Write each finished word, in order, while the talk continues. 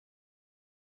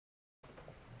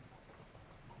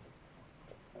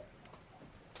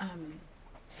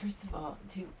First of all,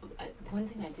 one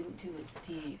thing I didn't do with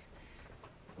Steve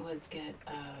was get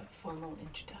a formal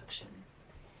introduction.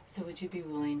 So would you be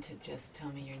willing to just tell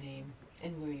me your name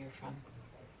and where you're from?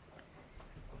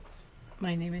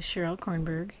 My name is Cheryl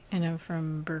Kornberg, and I'm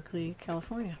from Berkeley,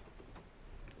 California,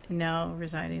 and now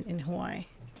residing in Hawaii.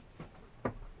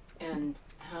 And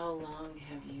how long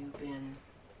have you been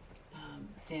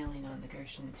sailing on the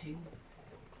Gershon II?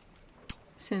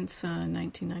 Since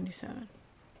 1997.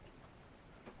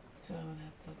 So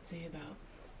that's, let's see, about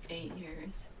 8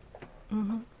 years.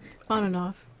 Mm-hmm. On and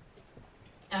off.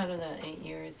 Out of that 8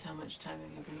 years, how much time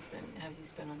have you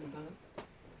spent on the boat?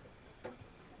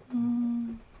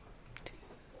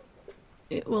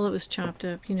 It was chopped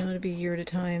up, to be a year at a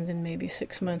time, then maybe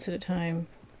 6 months at a time,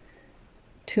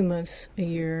 2 months a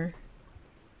year,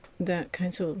 that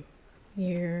kind of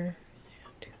year,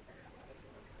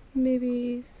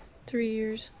 maybe 3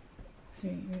 years. 3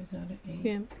 years out of 8.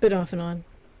 Yeah, but off and on.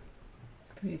 It's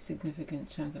a pretty significant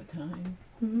chunk of time.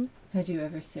 Mm-hmm. Had you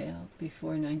ever sailed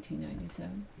before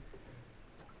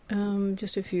 1997?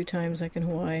 Just a few times, like in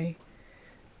Hawaii,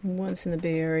 once in the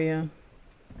Bay Area,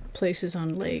 places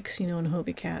on lakes, in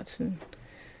Hobie Cats, and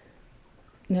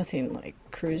nothing like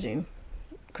cruising,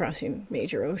 crossing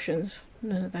major oceans,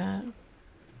 none of that.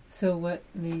 So what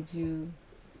made you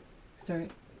start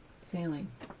sailing?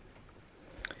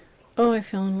 Oh, I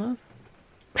fell in love.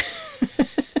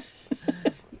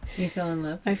 You fell in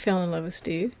love? I fell in love with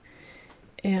Steve,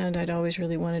 and I'd always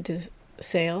really wanted to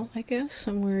sail, I guess,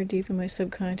 somewhere deep in my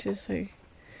subconscious. I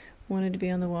wanted to be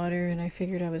on the water, and I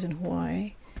figured I was in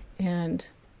Hawaii, and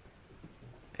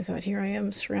I thought, here I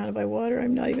am surrounded by water,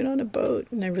 I'm not even on a boat,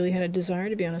 and I really had a desire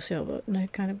to be on a sailboat, and I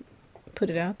kind of put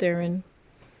it out there, and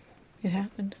it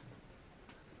happened.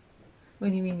 What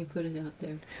do you mean you put it out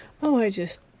there? Oh, I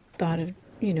just thought of,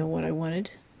 what I wanted,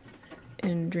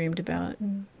 and dreamed about,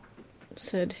 and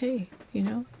said, hey,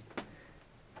 you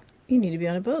need to be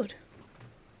on a boat.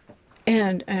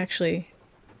 And actually,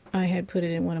 I had put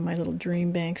it in one of my little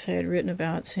dream banks I had written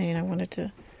about, saying I wanted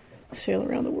to sail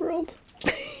around the world.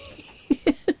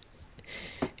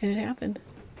 And it happened.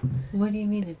 What do you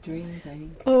mean a dream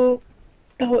bank? Oh,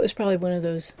 it was probably one of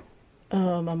those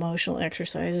emotional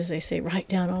exercises. They say, write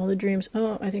down all the dreams.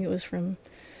 Oh, I think it was from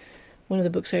one of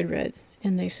the books I'd read.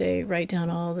 And they say, write down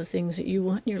all the things that you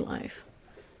want in your life.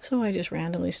 So I just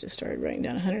randomly started writing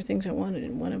down 100 things I wanted,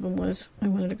 and one of them was I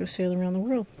wanted to go sail around the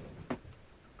world.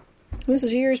 This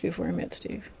was years before I met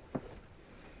Steve.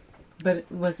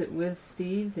 But was it with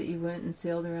Steve that you went and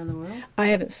sailed around the world?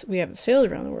 We haven't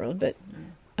sailed around the world, but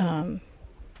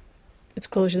it's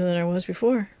closer than I was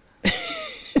before.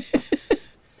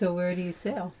 So where do you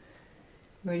sail?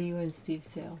 Where do you and Steve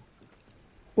sail?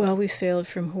 Well, we sailed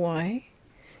from Hawaii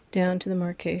down to the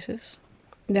Marquesas.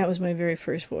 That was my very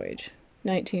first voyage.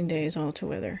 19 days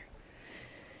altogether.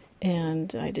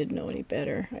 And I didn't know any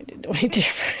better. I didn't know any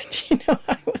different.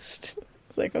 I was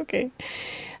like, okay.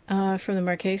 From the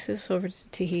Marquesas over to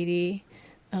Tahiti,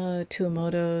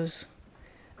 Tuamotus,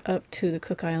 up to the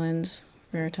Cook Islands,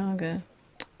 Rarotonga,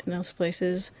 and those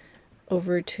places,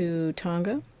 over to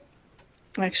Tonga.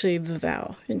 Actually,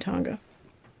 Vavau in Tonga.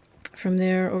 From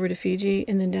there over to Fiji,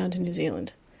 and then down to New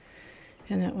Zealand.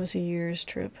 And that was a year's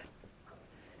trip.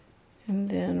 And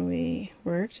then we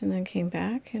worked and then came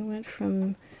back and went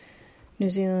from New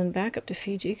Zealand back up to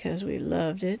Fiji because we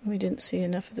loved it. We didn't see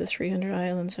enough of the 300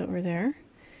 islands that were there.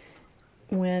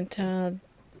 Went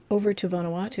over to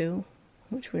Vanuatu,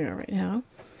 which we are right now,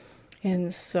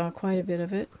 and saw quite a bit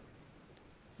of it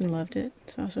and loved it.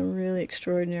 Saw some really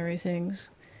extraordinary things.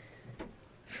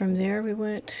 From there we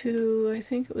went to, I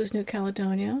think it was New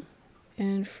Caledonia,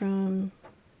 and from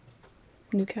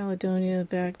New Caledonia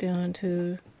back down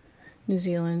to New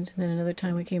Zealand. And then another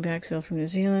time we came back, sailed from New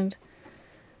Zealand,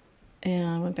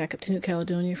 and went back up to New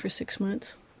Caledonia for 6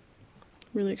 months.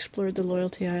 Really explored the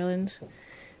Loyalty Islands.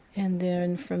 And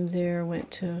then from there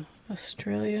went to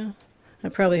Australia. I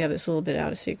probably have this a little bit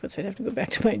out of sequence. I'd have to go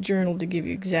back to my journal to give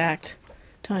you exact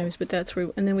times, but that's where,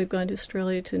 and then we've gone to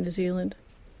Australia, to New Zealand,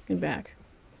 and back.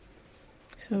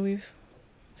 So we've,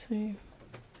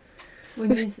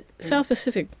 South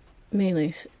Pacific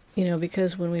mainly,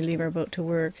 because when we leave our boat to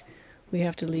work, we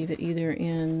have to leave it either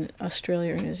in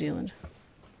Australia or New Zealand.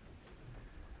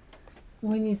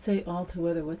 When you say all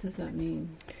together, what does that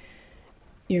mean?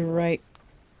 You're right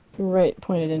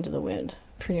pointed into the wind,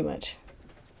 pretty much.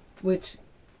 Which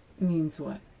means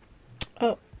what?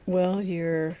 Oh, well,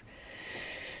 you're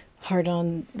hard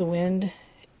on the wind.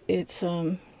 It's,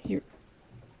 they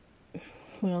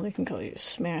can call you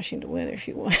smashing the weather if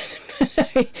you want.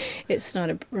 It's not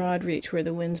a broad reach where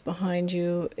the wind's behind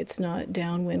you. It's not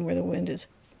downwind where the wind is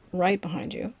right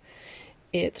behind you.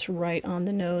 it's right on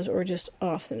the nose or just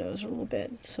off the nose a little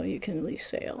bit, so you can at least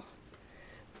sail.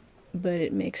 But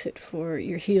it makes it for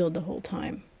you're heeled the whole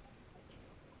time.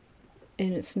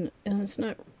 And it's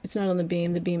not on the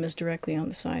beam. The beam is directly on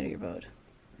the side of your boat.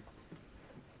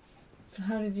 So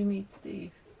how did you meet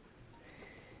Steve?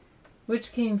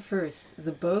 Which came first,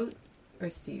 the boat or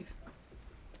Steve?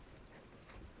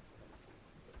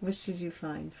 Which did you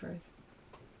find first?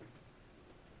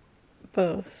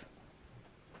 Both.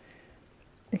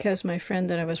 Because my friend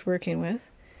that I was working with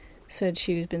said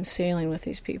she had been sailing with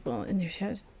these people and she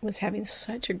was having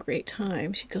such a great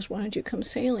time. She goes, "Why don't you come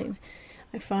sailing?"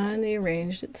 I finally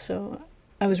arranged it. So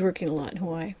I was working a lot in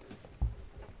Hawaii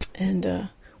and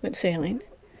went sailing.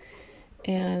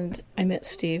 And I met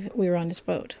Steve. We were on his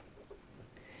boat.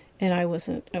 And I was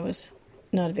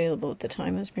not available at the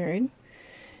time. I was married.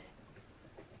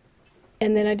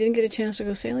 And then I didn't get a chance to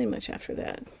go sailing much after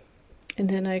that. And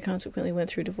then I consequently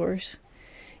went through divorce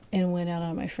and went out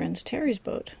on my friend Terry's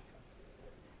boat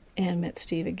and met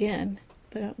Steve again.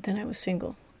 But then I was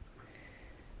single.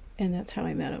 And that's how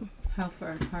I met him. How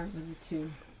far apart were the two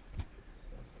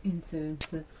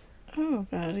incidences? Oh,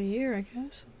 about a year, I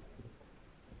guess.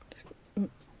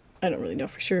 I don't really know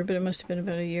for sure, but it must have been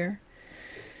about a year.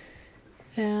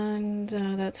 And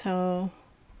that's how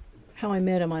I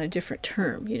met him on a different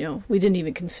term, you know. We didn't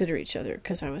even consider each other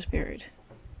because I was married.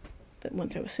 But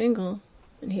once I was single,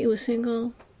 and he was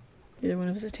single, neither one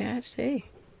of us attached, hey.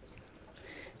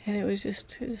 And it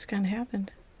just kind of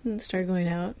happened. And started going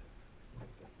out.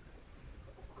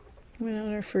 Went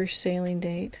on our first sailing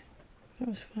date. That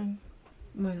was fun.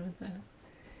 When was that?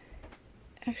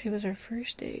 Actually, it was our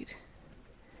first date.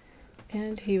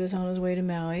 And he was on his way to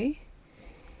Maui.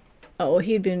 Oh,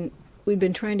 we'd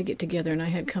been trying to get together, and I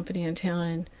had company in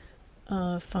town,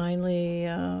 and finally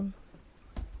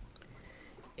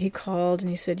he called and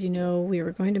he said, we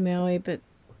were going to Maui, but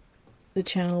the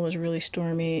channel was really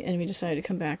stormy, and we decided to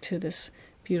come back to this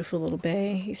beautiful little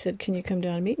bay. He said, "Can you come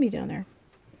down and meet me down there?"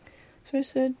 So I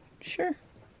said, "Sure."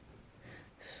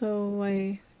 So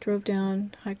I drove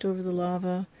down, hiked over the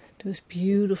lava to this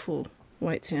beautiful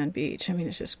white sand beach. I mean,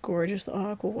 it's just gorgeous, the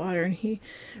aqua water, and he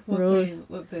rode...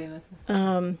 What bay was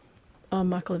this?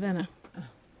 Makalavena.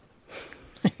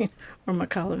 Oh. Or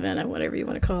Makalavena, whatever you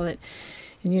want to call it.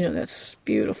 And that's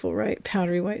beautiful, right?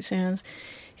 Powdery white sands.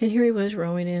 And here he was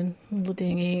rowing in, a little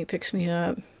dinghy, picks me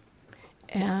up.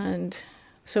 And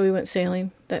so we went sailing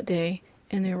that day,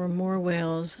 and there were more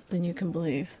whales than you can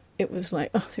believe. It was like,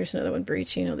 oh, there's another one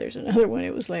breaching, there's another one.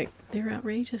 It was like, they were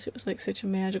outrageous. It was like such a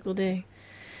magical day.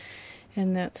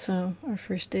 And that's our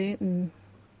first date, and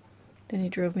then he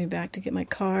drove me back to get my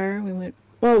car.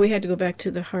 We had to go back to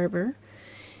the harbor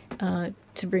to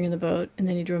bring in the boat, and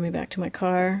then he drove me back to my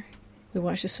car. We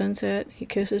watched the sunset. He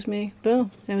kisses me.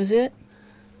 Boom, that was it.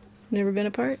 Never been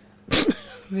apart.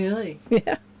 Really?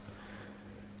 Yeah.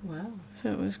 Wow.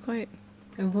 So it was quite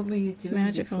And what were you doing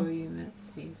magical. Before you met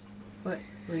Steve? What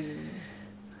were you doing?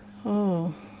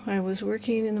 Oh, I was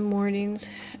working in the mornings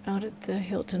out at the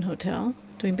Hilton Hotel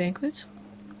doing banquets,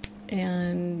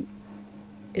 and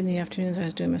in the afternoons I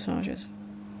was doing massages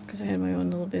because I had my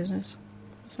own little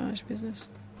massage business.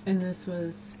 And this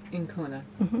was in Kona?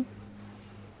 Mm-hmm.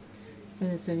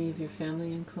 And is any of your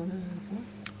family in Kona as well?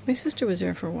 My sister was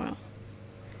there for a while,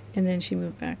 and then she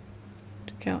moved back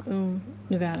to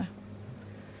Nevada.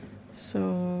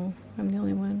 So I'm the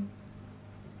only one.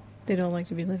 They don't like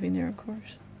to be living there, of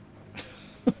course.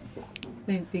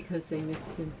 Because they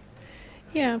miss you.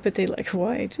 Yeah, but they like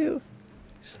Hawaii too.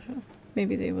 So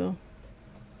maybe they will.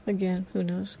 Again, who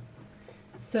knows?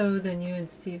 So then you and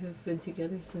Steve have been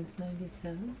together since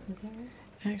 97, is that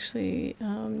right? Actually,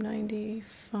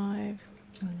 95.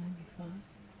 Oh, 95.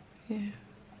 Yeah,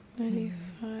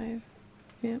 95.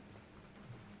 Yep.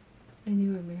 And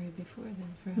you were married before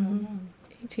then, for how Mhm. long?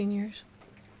 18 years.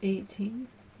 18?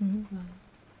 Mm-hmm. Wow.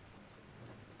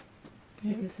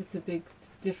 Yep. I guess it's a big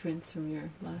difference from your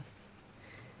last.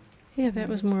 Yeah, that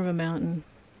was more of a mountain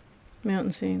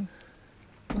scene.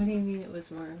 What do you mean it was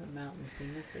more of a mountain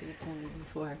scene? That's what you told me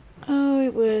before. Oh,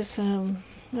 it was on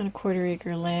a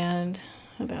quarter-acre land,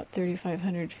 about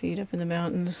 3,500 feet up in the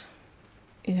mountains.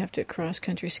 You'd have to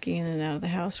cross-country ski in and out of the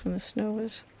house when the snow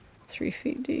was 3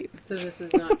 feet deep. So this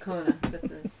is not Kona.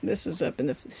 This is up in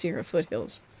the Sierra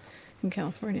foothills in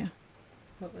California.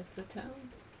 What was the town?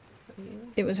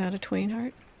 It was out of Twain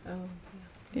Harte. Oh,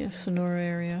 Yeah, Sonora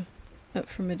area, up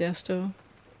from Modesto,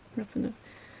 up in the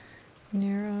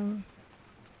near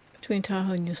between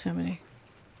Tahoe and Yosemite.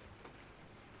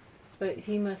 But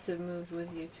he must have moved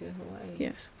with you to Hawaii.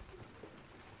 Yes.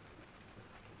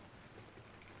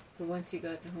 But once you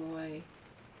got to Hawaii,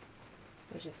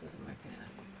 it just wasn't working out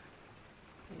anymore.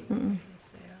 anybody to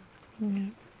sail. Yeah.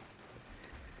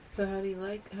 So how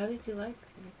did you like,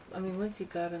 I mean, once you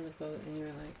got on the boat and you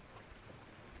were like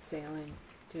sailing,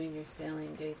 doing your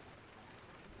sailing dates,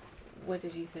 what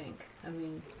did you think? I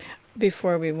mean...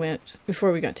 Before we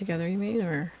got together, you mean,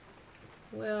 or?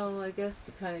 Well, I guess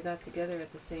you kind of got together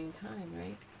at the same time,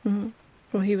 right? Mm-hmm.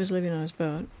 Well, he was living on his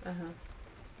boat. Uh-huh.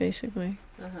 Basically.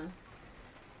 Uh-huh.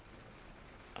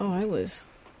 Oh, I was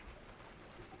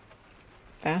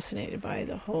fascinated by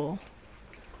the whole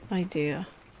idea.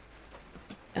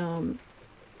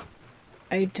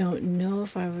 I don't know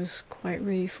if I was quite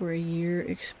ready for a year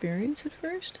experience at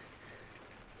first,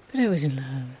 but I was in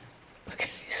love. What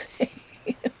can I say?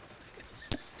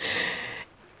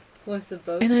 Was the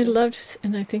boat...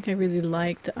 And I think I really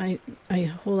liked the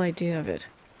whole idea of it.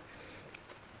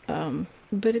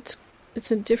 But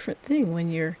it's a different thing when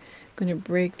you're going to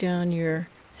break down your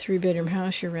 3-bedroom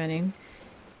house you're renting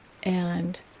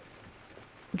and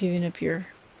giving up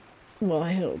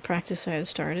I had a practice I had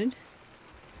started,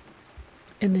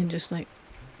 and then just like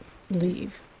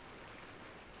leave.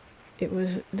 That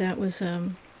was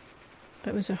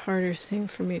a harder thing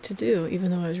for me to do,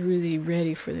 even though I was really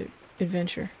ready for the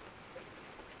adventure.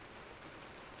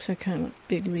 So kind of a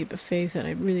big leap of faith that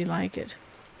I really like it.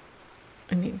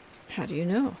 I mean, how do you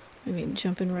know? I mean,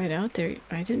 jumping right out there,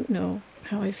 I didn't know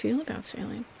how I feel about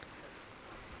sailing.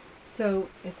 So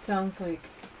it sounds like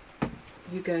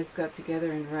you guys got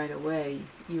together and right away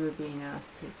you were being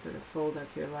asked to sort of fold up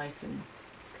your life and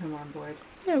come on board.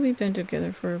 Yeah, we've been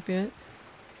together for a bit.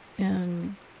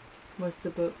 And... Was the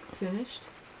book finished?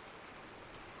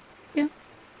 Yeah.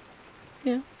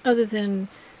 Yeah. Other than,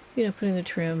 putting the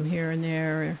trim here and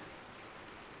there.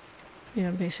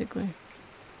 Basically.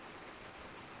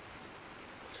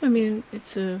 So, I mean,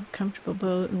 it's a comfortable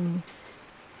boat, and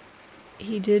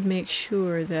he did make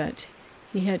sure that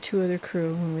he had 2 other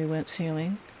crew when we went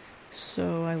sailing,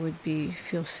 so I would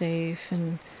feel safe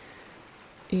and,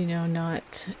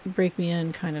 not break me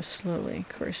in kind of slowly. Of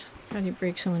course, how do you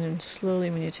break someone in slowly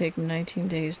when you take them 19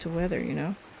 days to weather,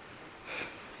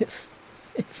 It's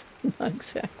not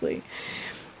exactly.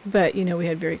 But, we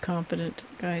had very competent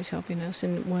guys helping us,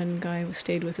 and one guy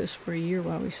stayed with us for a year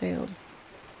while we sailed.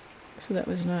 So that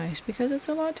was nice, because it's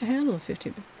a lot to handle a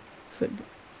 50-foot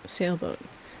sailboat,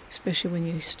 especially when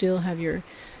you still have your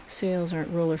sails aren't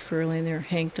roller furling, they're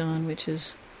hanked on, which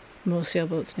is most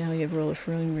sailboats now. You have roller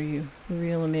furling where you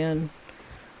reel them in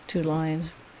 2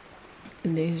 lines,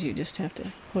 and these you just have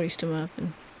to hoist them up,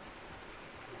 and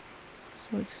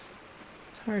so it's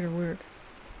harder work.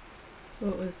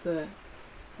 What was the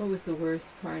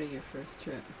worst part of your first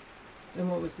trip,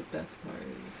 and what was the best part of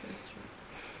your first trip?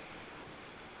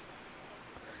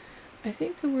 I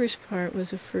think the worst part was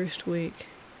the first week.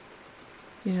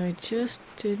 I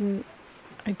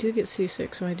do get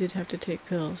seasick, so I did have to take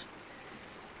pills.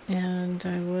 And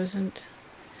I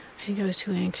think I was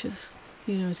too anxious.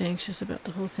 I was anxious about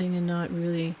the whole thing and not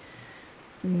really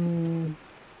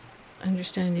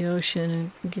understanding the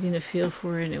ocean and getting a feel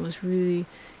for it. It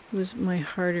was my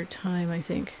harder time, I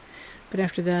think. But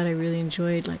after that, I really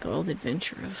enjoyed all the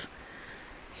adventure of,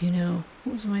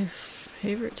 what was my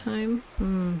favorite time?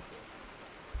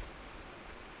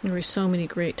 There were so many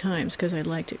great times because I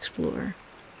like to explore.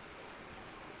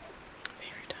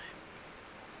 Favorite time?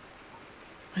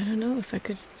 I don't know if I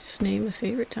could just name a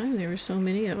favorite time. There were so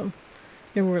many of them.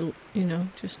 There were,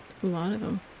 just a lot of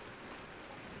them.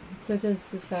 So does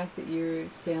the fact that you're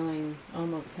sailing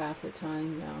almost half the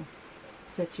time now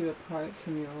set you apart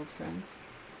from your old friends?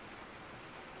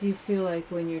 Do you feel like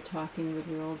when you're talking with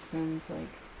your old friends,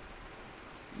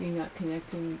 you're not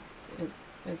connecting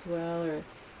as well, or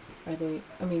are they,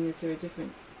 is there a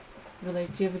different, do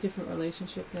you have a different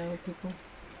relationship now with people?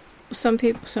 Some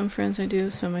friends I do,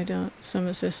 some I don't. Some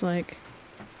it's just it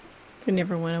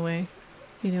never went away.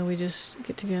 We just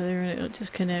get together and it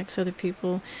just connects. Other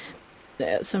people,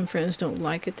 some friends don't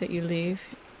like it that you leave,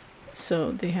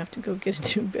 so they have to go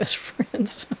get new best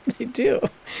friends. They do.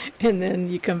 And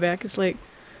then you come back, it's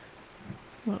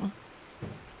well.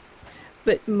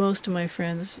 But most of my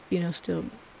friends, still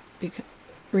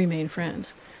remain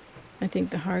friends. I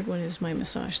think the hard one is my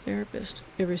massage therapist.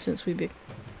 Ever since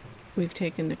we've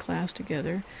taken the class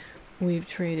together, we've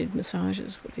traded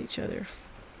massages with each other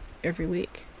every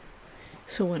week.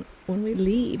 So when we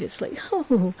leave, it's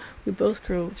we both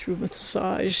go through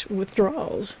massage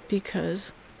withdrawals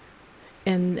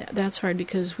and that's hard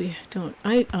because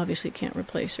I obviously can't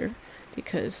replace her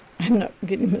because I'm not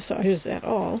getting massages at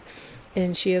all.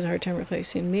 And she has a hard time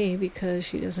replacing me because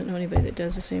she doesn't know anybody that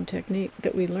does the same technique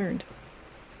that we learned.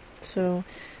 So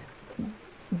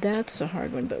that's a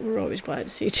hard one, but we're always glad to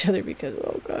see each other because,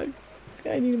 oh God,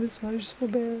 I need a massage so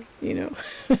bad,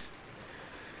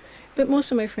 But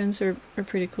most of my friends are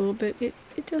pretty cool, but it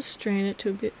does strain it to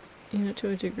a bit, to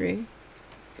a degree.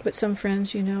 But some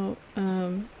friends,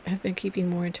 have been keeping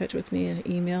more in touch with me in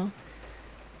email,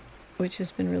 which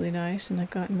has been really nice, and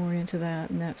I've gotten more into that,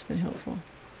 and that's been helpful.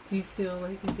 Do you feel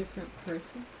like a different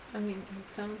person? I mean, it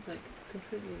sounds like a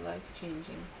completely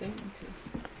life-changing thing to...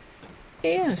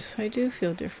 Yes, I do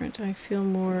feel different. I feel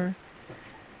more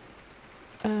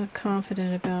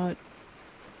confident about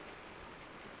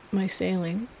my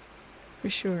sailing, for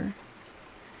sure.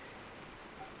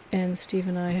 And Steve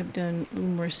and I have done a little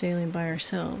more sailing by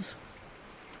ourselves,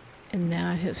 and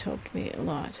that has helped me a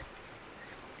lot.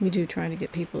 We do try to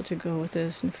get people to go with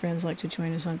us, and friends like to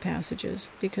join us on passages,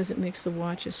 because it makes the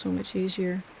watches so much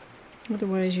easier.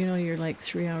 Otherwise, you're like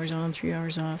 3 hours on, 3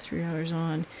 hours off, 3 hours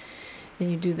on,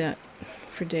 and you do that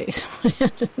for days on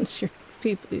end.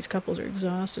 These couples are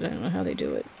exhausted. I don't know how they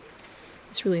do it.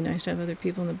 It's really nice to have other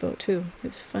people in the boat too.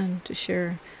 It's fun to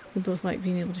share. We both like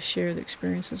being able to share the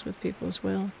experiences with people as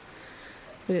well.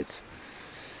 But it's,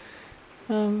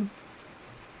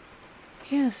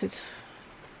 yes, it's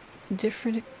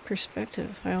different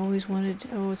perspective. I was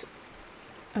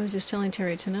just telling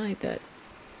Terry tonight that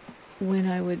when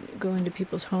I would go into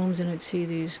people's homes and I'd see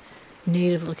these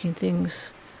native looking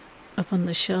things up on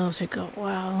the shelves, I'd go,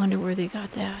 wow, I wonder where they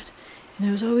got that. And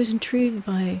I was always intrigued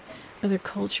by other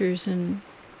cultures and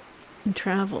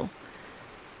travel.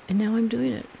 And now I'm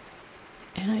doing it.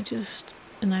 And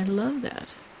I love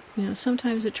that.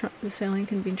 Sometimes the sailing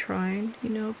can be trying,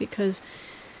 because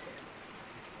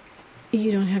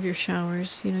you don't have your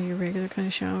showers, your regular kind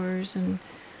of showers, and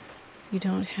you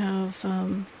don't have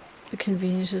the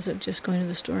conveniences of just going to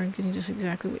the store and getting just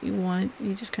exactly what you want.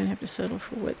 You just kind of have to settle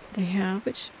for what they have,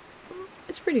 which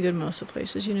it's pretty good most of the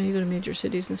places. You go to major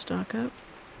cities and stock up.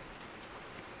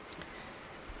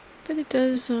 But it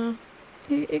does,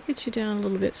 it gets you down a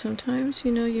little bit sometimes.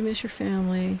 You miss your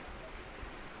family.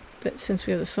 But since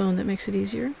we have the phone, that makes it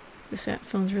easier. The sat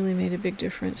phone's really made a big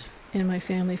difference, and my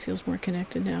family feels more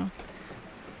connected now.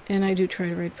 And I do try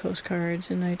to write postcards,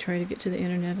 and I try to get to the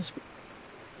internet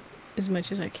as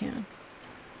much as I can,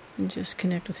 and just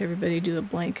connect with everybody, do a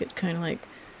blanket kind of like,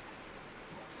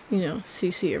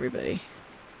 CC everybody.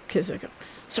 Because I go,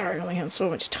 sorry, I only have so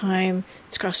much time.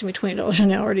 It's costing me $20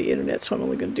 an hour to the internet, so I'm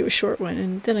only going to do a short one.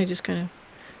 And then I just kind of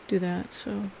do that.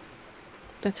 So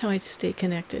that's how I stay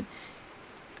connected.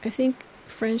 I think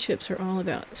friendships are all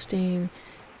about staying,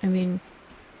 you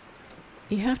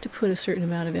have to put a certain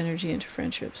amount of energy into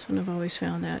friendships, and I've always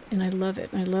found that, and I love it.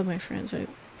 I love my friends. And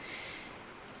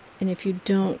if you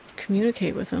don't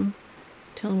communicate with them,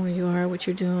 tell them where you are, what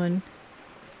you're doing,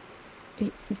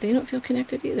 they don't feel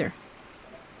connected either.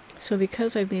 So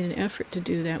because I've made an effort to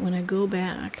do that, when I go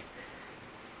back,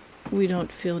 we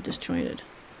don't feel disjointed.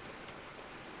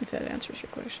 If that answers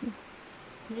your question.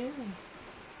 Yeah.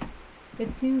 It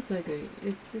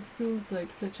just seems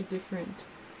like such a different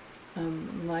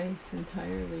life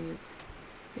entirely. It's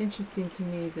interesting to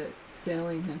me that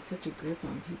sailing has such a grip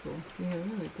on people. It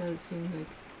really does seem like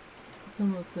it's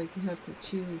almost like you have to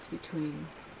choose between,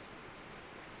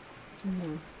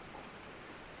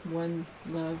 one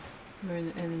love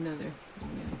and another.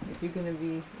 If you're going to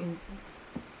be in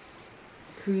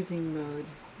cruising mode,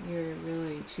 you're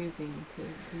really choosing to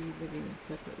be living a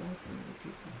separate life from other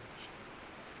people.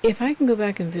 If I can go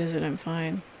back and visit, I'm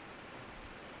fine.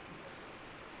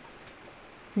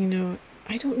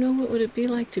 I don't know what would it be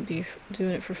like to be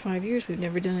doing it for 5 years. We've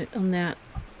never done it on that,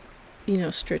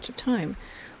 stretch of time.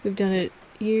 We've done it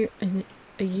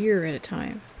a year at a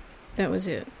time. That was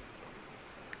it.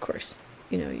 Of course,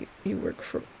 you work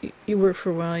for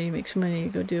a while, you make some money, you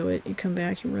go do it, you come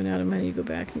back, you run out of money, you go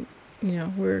back and,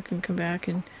 work and come back.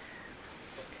 And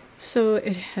so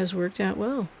it has worked out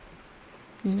well.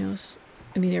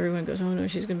 Everyone goes, oh no,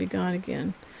 she's going to be gone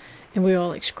again. And we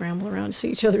all scramble around to see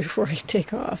each other before we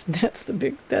take off. And that's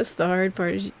the hard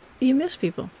part, is you miss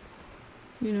people,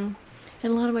 And a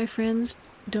lot of my friends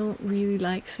don't really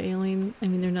like sailing.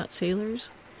 They're not sailors.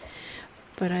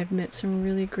 But I've met some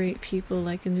really great people,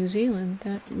 like in New Zealand,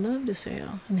 that love to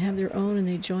sail and have their own, and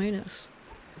they join us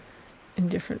in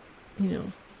different,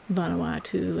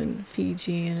 Vanuatu and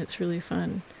Fiji, and it's really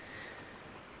fun.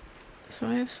 So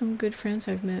I have some good friends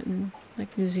I've met in,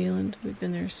 New Zealand. We've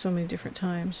been there so many different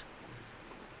times.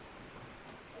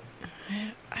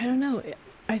 I don't know.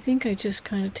 I think I just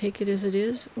kind of take it as it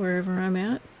is, wherever I'm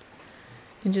at,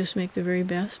 and just make the very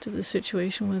best of the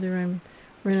situation, whether I'm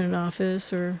running an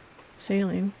office or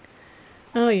sailing.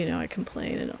 Oh, I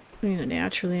complain, and,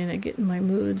 naturally, and I get in my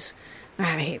moods. I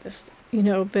hate this,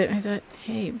 but I thought,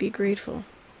 hey, be grateful.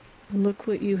 Look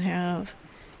what you have.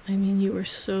 I mean, you were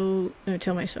so, I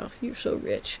tell myself, you're so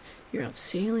rich. You're out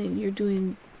sailing. You're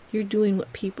doing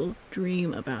what people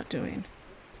dream about doing.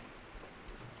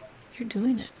 You're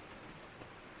doing it.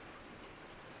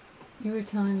 You were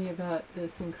telling me about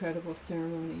this incredible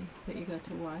ceremony that you got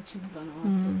to watch in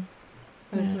Vanuatu.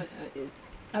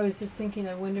 I was just thinking,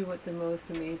 I wonder what the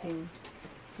most amazing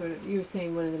sort of, you were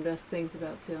saying one of the best things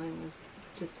about sailing was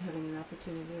just having an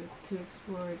opportunity to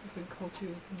explore different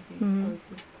cultures and be exposed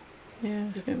to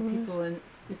different people. And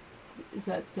does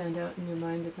that stand out in your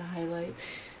mind as a highlight?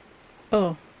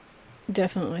 Oh,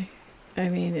 definitely. I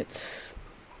mean, it's...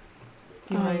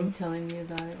 Do you mind telling me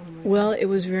about it? Well, it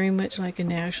was very much like a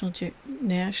National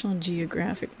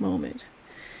Geographic moment.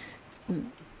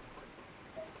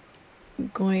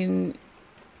 Going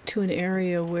to an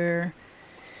area where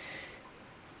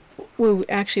we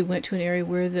actually went to an area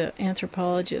where the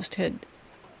anthropologist had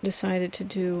decided to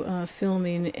do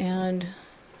filming, and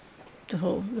the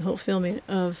whole filming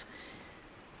of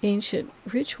ancient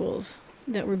rituals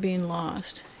that were being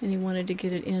lost, and he wanted to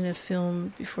get it in a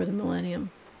film before the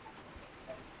millennium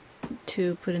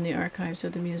to put in the archives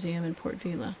of the museum in Port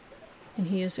Vila. And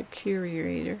he is a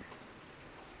curator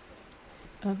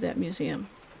of that museum.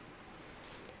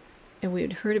 And we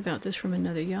had heard about this from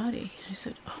another yachty. I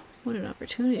said, oh, what an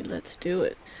opportunity, let's do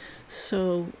it.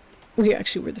 So we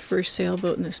actually were the first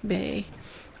sailboat in this bay,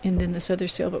 and then this other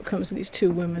sailboat comes with these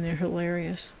two women. They're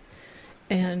hilarious.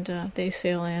 And they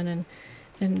sail in,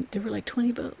 and there were like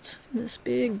 20 boats in this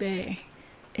big bay,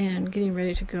 and getting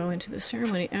ready to go into the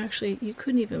ceremony. Actually, you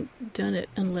couldn't even have done it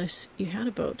unless you had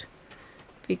a boat,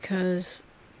 because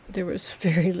there was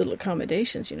very little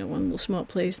accommodations. You know, one little small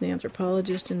place, and the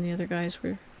anthropologist and the other guys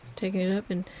were taking it up,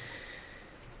 and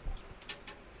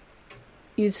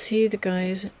you'd see the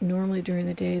guys normally during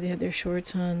the day, they had their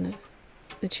shorts on,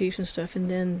 the chiefs and stuff,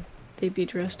 and then they'd be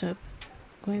dressed up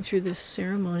going through this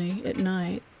ceremony at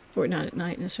night, or not at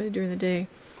night necessarily, during the day,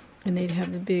 and they'd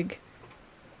have the big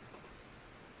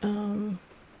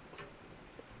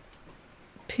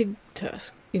pig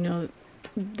tusk, you know,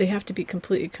 they have to be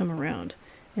completely come around,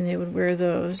 and they would wear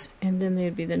those, and then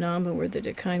they'd be the namba, where the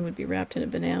dakine would be wrapped in a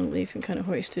banana leaf and kind of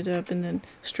hoisted up and then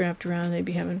strapped around, and they'd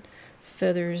be having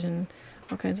feathers and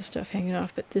all kinds of stuff hanging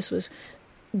off. But this was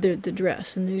the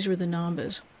dress, and these were the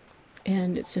nambas,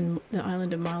 and it's in the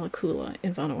island of Malakula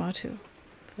in Vanuatu.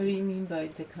 What do you mean by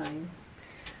dakine?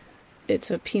 It's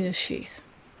a penis sheath,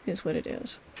 is what it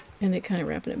is, and they kind of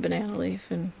wrap it in a banana leaf,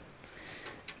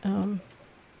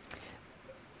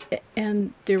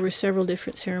 and there were several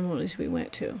different ceremonies we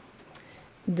went to.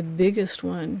 The biggest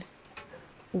one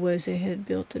was they had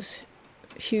built this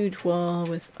huge wall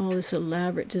with all this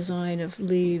elaborate design of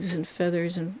leaves and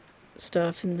feathers and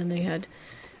stuff, and then they had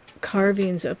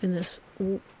carvings up in this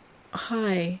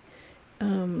high,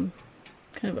 kind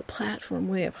of a platform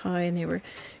way up high, and they were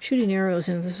shooting arrows,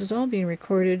 and this is all being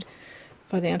recorded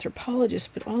by the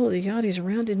anthropologist, but all of the yachties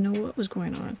around didn't know what was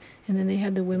going on. And then they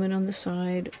had the women on the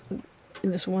side in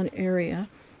this one area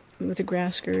with the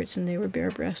grass skirts, and they were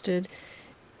bare-breasted,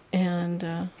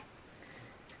 and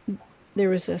there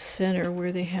was a center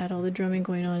where they had all the drumming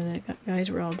going on, and the guys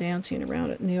were all dancing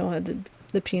around it, and they all had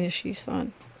the penis sheaths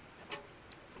on.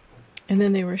 And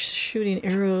then they were shooting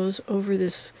arrows over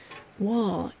this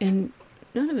wall, and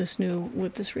none of us knew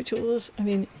what this ritual was. I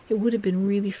mean, it would have been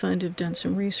really fun to have done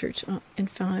some research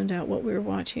and found out what we were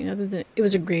watching, other than it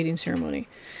was a grading ceremony.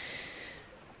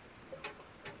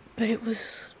 But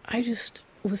I just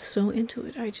was so into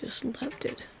it. I just loved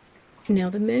it. Now,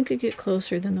 the men could get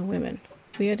closer than the women.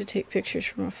 We had to take pictures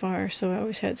from afar, so I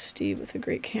always had Steve with a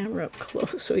great camera up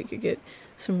close so he could get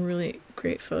some really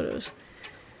great photos.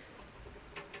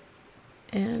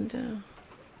 And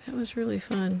that was really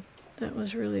fun. That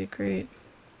was really great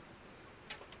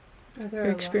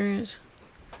experience.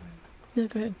 No,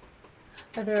 go ahead.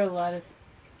 Are there a lot of...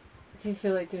 Do you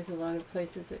feel like there's a lot of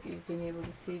places that you've been able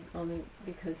to see only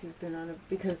because you've been on a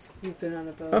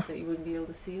boat that you wouldn't be able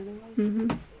to see otherwise?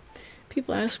 Mm-hmm.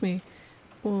 People ask me,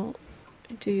 well,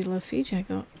 do you love Fiji? I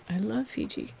go, I love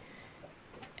Fiji.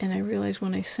 And I realize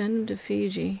when I send them to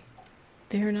Fiji,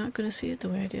 they're not going to see it the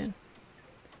way I did.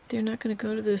 They're not going to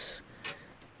go to this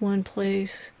one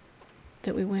place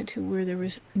that we went to where there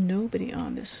was nobody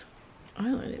on this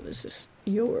island. It was just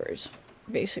yours,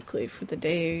 basically, for the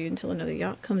day until another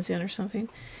yacht comes in or something.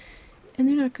 And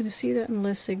they're not going to see that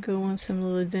unless they go on some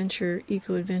little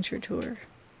eco-adventure tour.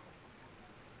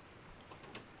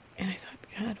 And I thought,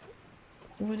 God,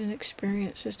 what an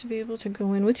experience just to be able to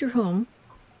go in with your home,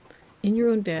 in your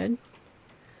own bed,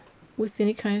 with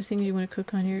any kind of thing you want to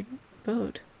cook on your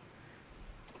boat,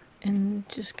 and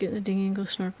just get in the dinghy and go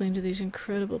snorkeling to these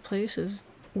incredible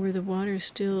places where the water is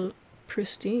still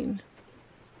pristine.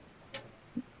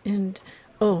 And,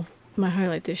 oh, my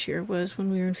highlight this year was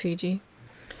when we were in Fiji,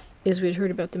 is we'd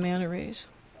heard about the manta rays.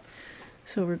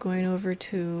 So we're going over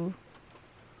to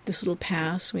this little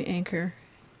pass, we anchor,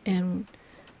 and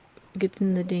get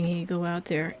in the dinghy, go out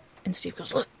there, and Steve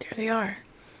goes, look, there they are.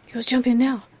 He goes, jump in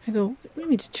now. I go, what do you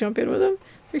mean to jump in with them?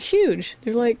 They're huge.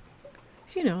 They're like,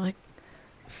 like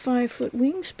 5-foot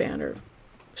wingspan or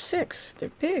 6. They're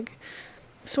big.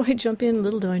 So I jump in,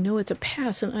 little do I know it's a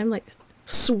pass, and I'm like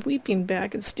sweeping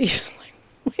back, and Steve's like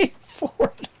way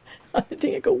forward on the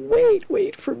dinghy. I go,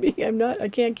 wait for me. I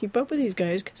can't keep up with these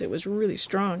guys because it was really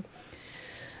strong.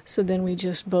 So then we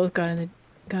just both got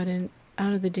in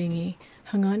out of the dinghy,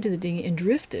 hung on to the dinghy, and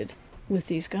drifted with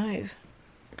these guys,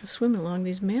 swimming along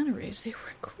these manta rays. They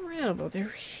were incredible. They were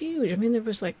huge. I mean, there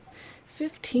was like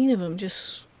 15 of them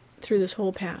just through this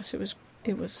whole pass. It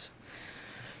was.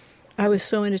 I was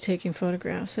so into taking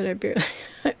photographs that I barely,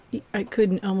 I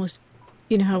couldn't almost,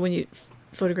 how when you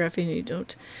photographing you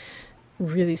don't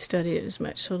really study it as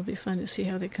much. So it'll be fun to see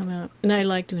how they come out. And I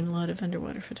like doing a lot of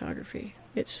underwater photography.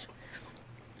 It's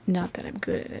not that I'm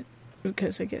good at it,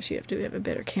 because I guess you have to have a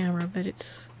better camera, but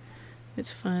it's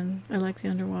fun. I like the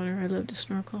underwater. I love to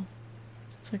snorkel.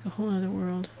 It's like a whole other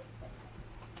world.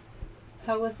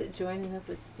 How was it joining up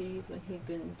with Steve when he'd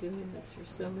been doing this for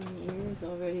so many years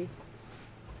already?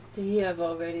 Did he have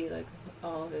already like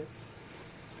all of his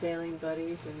sailing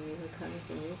buddies and you were kind of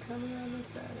the newcomer on this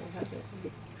side, or how did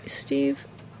Steve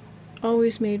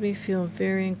always made me feel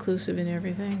very inclusive in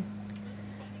everything.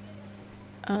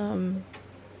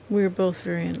 We were both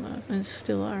very in love, and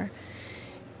still are.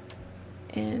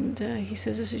 And he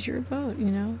says, this is your boat,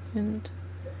 and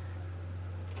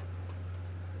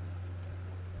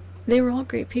they were all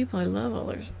great people. I love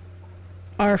all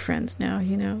our friends now,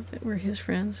 that were his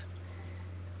friends.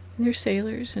 And they're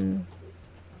sailors, and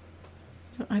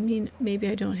maybe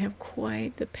I don't have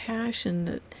quite the passion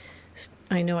that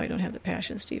I know I don't have the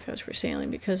passion Steve has for sailing,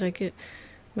 because I get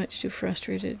much too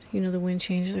frustrated. The wind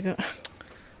changes. I go,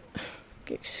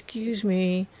 excuse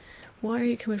me, why are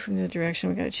you coming from the other direction?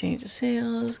 We got to change the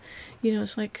sails.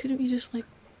 It's like, couldn't you just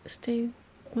stay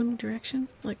one direction,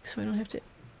 so I don't have to,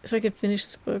 so I could finish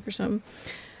this book or something.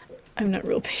 I'm not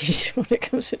real patient when it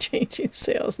comes to changing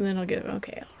sails, and then I'll get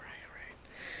okay,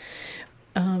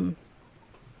 all right.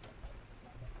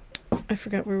 I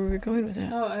forgot where we were going with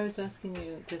that. Oh, I was asking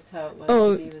you just how it was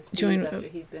to be with Steve after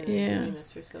he'd been doing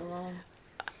this for so long.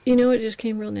 It just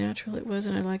came real natural. It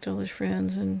wasn't. I liked all his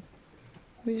friends, and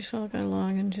we just all got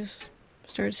along and just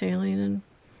started sailing. And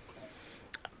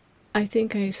I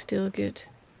think I still get,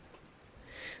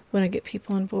 when I get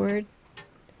people on board,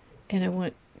 and I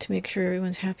want to make sure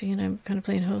everyone's happy, and I'm kind of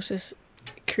playing hostess,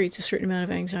 it creates a certain amount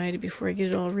of anxiety before I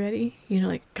get it all ready.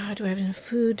 Like, God, do I have enough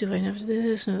food? Do I have enough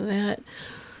this, enough that?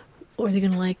 Or are they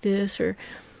going to like this? Or,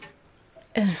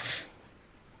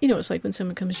 it's like when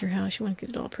someone comes to your house, you want to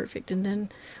get it all perfect. And then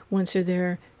once they're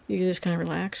there, you just kind of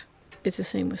relax. It's the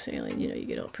same with sailing. You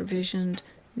get all provisioned,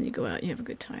 and you go out and you have a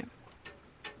good time.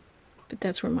 But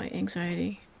that's where my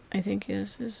anxiety, I think,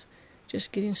 is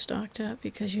just getting stocked up,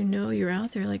 because you're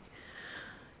out there like,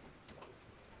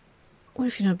 what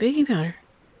if you don't have baking powder?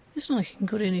 It's not like you can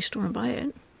go to any store and buy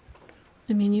it.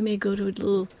 You may go to a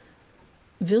little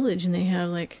village and they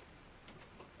have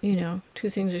 2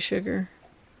 things of sugar,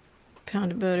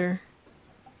 pound of butter.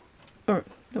 Or,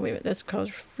 no, wait a minute, that's called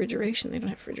refrigeration. They don't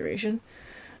have refrigeration.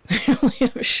 They only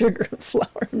have sugar and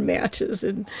flour and matches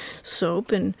and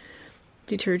soap and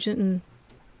detergent, and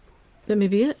that may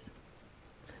be it.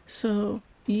 So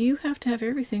you have to have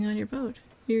everything on your boat.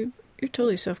 You're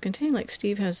totally self-contained. Like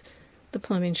Steve has the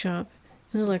plumbing shop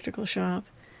and the electrical shop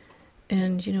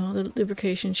and, all the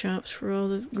lubrication shops for all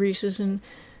the greases and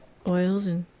oils,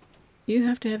 and you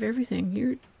have to have everything.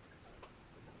 Your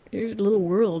little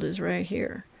world is right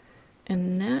here.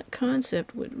 And that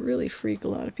concept would really freak a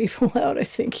lot of people out, I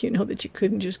think, that you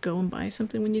couldn't just go and buy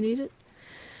something when you need it.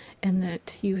 And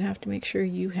that you have to make sure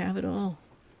you have it all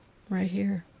right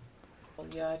here.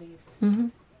 Yachties. Mm-hmm.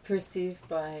 Perceived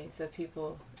by the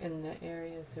people in the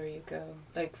areas where you go.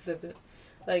 Like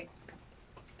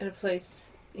at a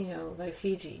place, like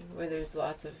Fiji, where there's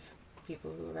lots of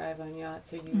people who arrive on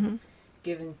yachts. Are you Mm-hmm.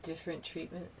 given different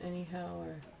treatment anyhow,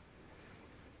 or?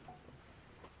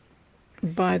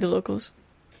 By the locals?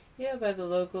 Yeah, by the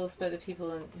locals, by the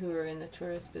people who are in the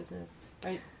tourist business.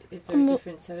 Right? Is there a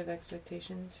different set of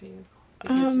expectations for you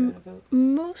because you're on a boat?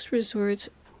 Most resorts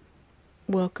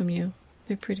welcome you.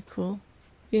 They're pretty cool.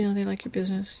 They like your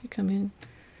business. You come in,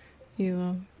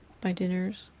 you buy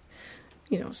dinners.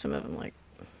 Some of them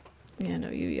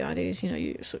you yachties,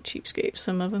 you're so cheapskate,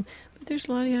 some of them. But there's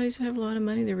a lot of yachties that have a lot of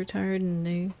money. They're retired and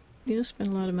they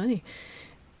spend a lot of money.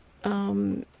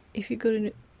 If you go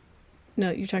to,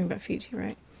 no, you're talking about Fiji,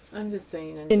 right? I'm just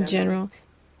saying in general.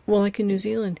 Well, like in New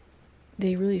Zealand,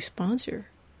 they really sponsor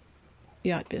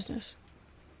yacht business.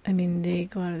 I mean, they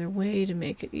go out of their way to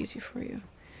make it easy for you.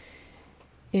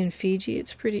 In Fiji,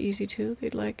 it's pretty easy too.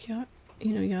 They'd like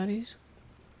yachties.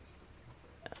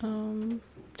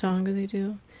 Tonga, they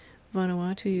do.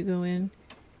 Vanuatu, you go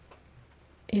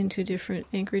into different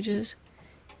anchorages,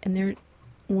 and they're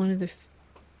one of the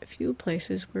few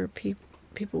places where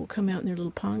people will come out in their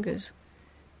little pangas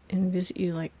and visit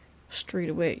you like straight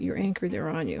away. You're anchored, they're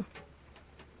on you.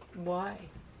 Why?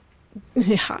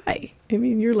 Hi. I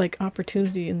mean, you're like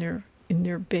opportunity in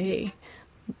their bay.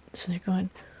 So they're going,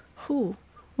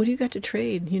 what do you got to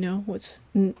trade?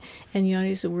 And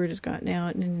yachties, the word has gotten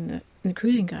out in the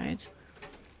cruising guides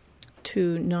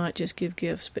to not just give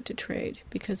gifts, but to trade,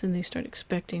 because then they start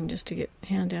expecting just to get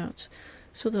handouts.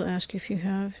 So they'll ask you if you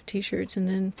have t-shirts, and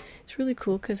then it's really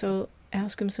cool because I'll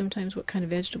ask them sometimes what kind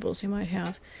of vegetables they might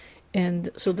have,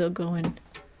 and so they'll go and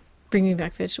bring me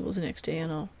back vegetables the next day,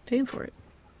 and I'll pay them for it.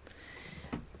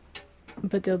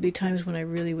 But there'll be times when I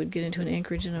really would get into an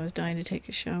anchorage and I was dying to take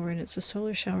a shower, and it's a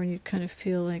solar shower, and you kind of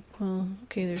feel like, well,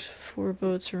 okay, there's 4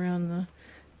 boats around the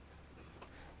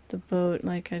boat,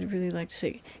 like I'd really like to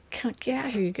say, get out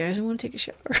of here, you guys, I want to take a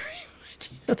shower.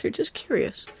 They're just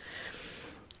curious.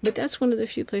 But that's one of the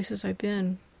few places I've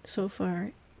been so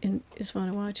far is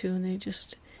Vanuatu, and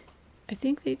I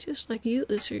think they just like you.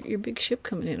 It's your big ship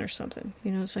coming in or something.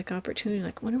 It's like opportunity.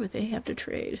 Like, wonder what they have to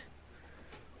trade.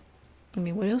 I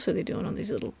mean, what else are they doing on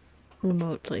these little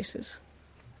remote places?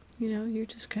 You're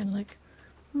just kind of like,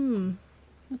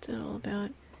 what's that all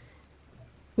about?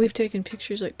 We've taken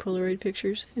pictures, like Polaroid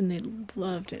pictures, and they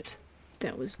loved it.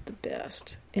 That was the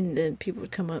best. And then people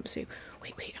would come up and say,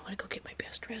 wait, I want to go get my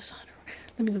best dress on, or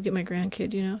let me go get my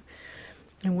grandkid,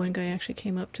 And one guy actually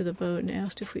came up to the boat and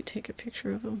asked if we'd take a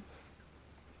picture of him.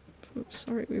 I'm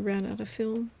sorry, we ran out of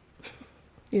film.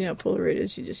 How Polaroid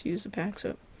is, you just use the packs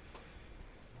up.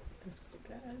 That's too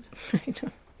bad. I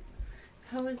know.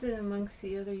 How is it amongst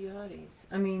the other yachties?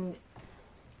 I mean,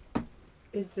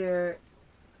 is there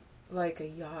like a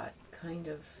yacht kind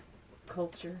of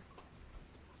culture?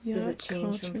 Does it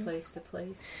change from place to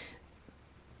place?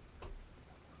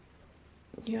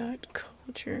 Yacht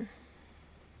culture.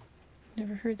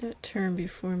 Never heard that term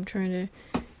before. I'm trying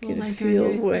to get a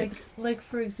feel of what. Like,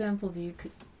 for example, do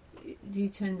you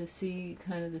tend to see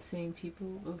kind of the same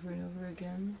people over and over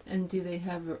again? And do they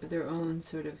have their own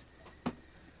sort of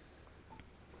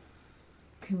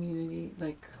community,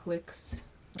 like cliques?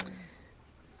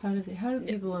 How do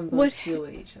people on boats deal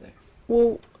with each other?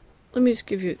 Well, let me just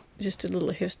give you just a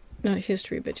little not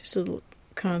history, but just a little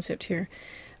concept here.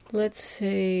 Let's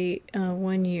say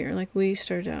 1 year, like we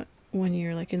started out 1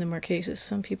 year, like in the Marquesas.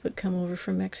 Some people would come over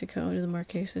from Mexico to the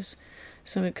Marquesas.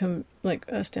 Some would come, like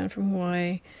us, down from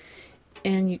Hawaii.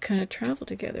 And you kind of travel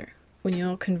together. When you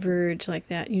all converge like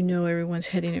that, everyone's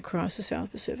heading across the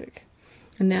South Pacific.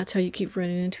 And that's how you keep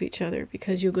running into each other,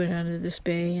 because you'll go down to this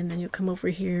bay, and then you'll come over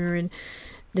here, and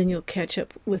then you'll catch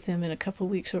up with them in a couple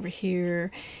of weeks over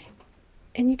here.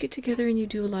 And you get together and you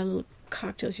do a lot of little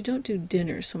cocktails. You don't do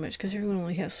dinners so much because everyone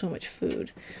only has so much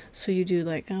food. So you do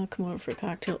like, come over for a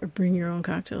cocktail, or bring your own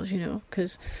cocktails,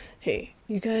 because, hey,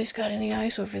 you guys got any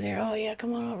ice over there? Oh, yeah,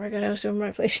 come on over. I got ice over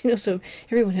my place, So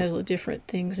everyone has little different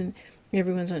things, and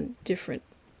everyone's on different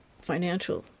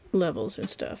financial levels and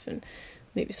stuff, and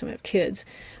maybe some have kids.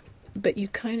 But you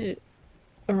kind of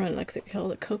are on like the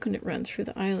coconut run through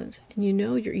the islands, and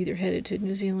you're either headed to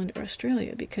New Zealand or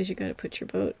Australia, because you got to put your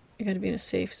boat, you got to be in a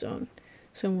safe zone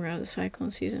somewhere out of the cyclone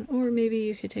season, or maybe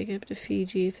you could take it up to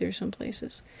Fiji if there's some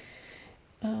places.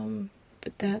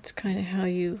 But that's kind of how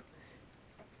you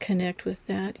connect with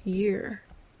that year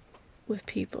with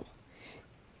people.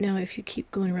 Now, if you keep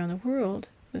going around the world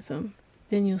with them,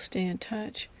 then you'll stay in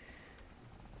touch.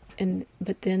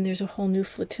 But then there's a whole new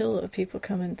flotilla of people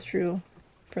coming through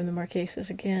from the Marquesas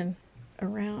again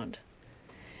around.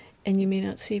 And you may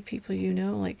not see people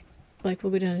like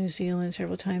we'll go down to New Zealand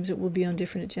several times. It will be on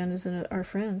different agendas than our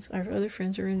friends. Our other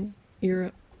friends are in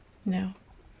Europe now.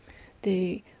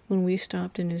 When we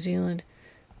stopped in New Zealand,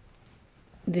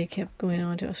 they kept going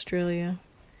on to Australia,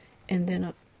 and then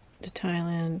up to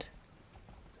Thailand,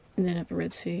 and then up to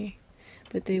Red Sea.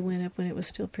 But they went up when it was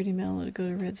still pretty mellow to go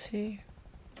to Red Sea,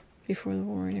 before the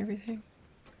war and everything.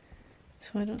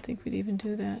 So I don't think we'd even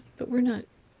do that. But we're not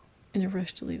in a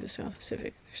rush to leave the South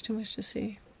Pacific. There's too much to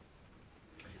see.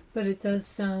 But it does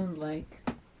sound like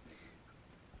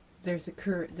there's a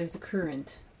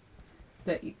current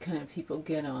that kind of people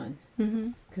get on. Mm-hmm.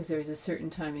 Because there's a certain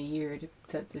time of year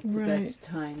that it's the Right. best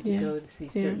time to Yeah. go to see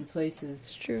Yeah. certain places.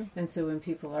 It's true. And so when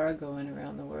people are going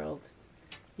around the world,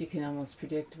 you can almost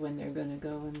predict when they're going to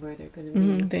go and where they're going to be.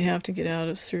 Mm-hmm. They have to get out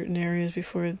of certain areas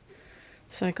before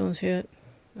cyclones hit.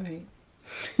 Right.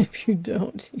 If you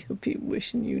don't, you'll be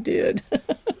wishing you did.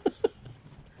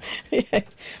 Yeah,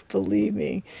 believe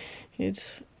me,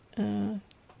 it's there's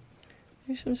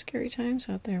some scary times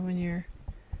out there when you're.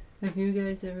 Have you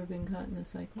guys ever been caught in a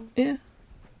cyclone? Yeah.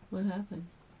 What happened?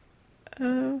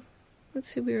 Let's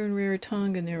see, we were in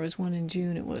Rarotonga and there was one in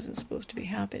June. It wasn't supposed to be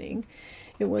happening.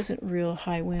 It wasn't real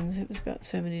high winds. It was about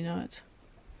 70 knots.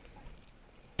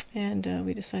 And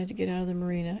we decided to get out of the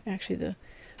marina. Actually, the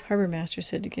harbor master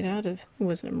said to get out of, it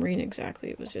wasn't a marina exactly.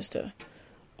 It was just a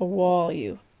wall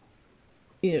you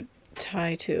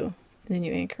tie to, and then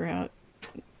you anchor out,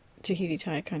 Tahiti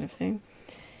tie kind of thing.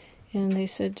 And they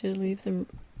said to leave the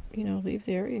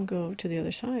area and go to the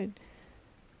other side.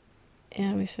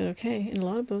 And we said, okay. And a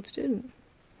lot of boats didn't.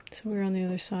 So we were on the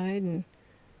other side, and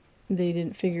they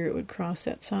didn't figure it would cross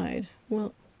that side.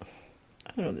 Well,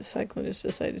 I don't know, the cyclone just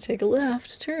decided to take a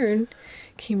left turn,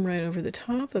 came right over the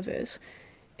top of us.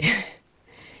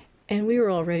 And we were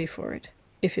all ready for it,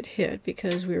 if it hit,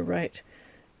 because we were right,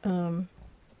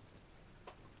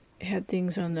 had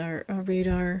things on our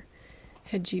radar,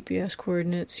 had GPS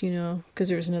coordinates, because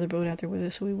there was another boat out there with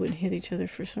us, so we wouldn't hit each other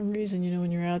for some reason.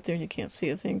 When you're out there and you can't see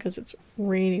a thing because it's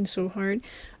raining so hard,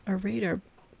 our radar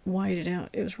whited out.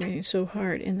 It was raining so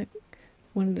hard, and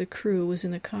one of the crew was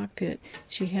in the cockpit.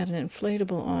 She had an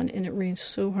inflatable on, and it rained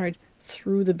so hard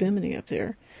through the bimini up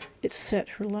there, it set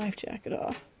her life jacket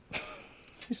off.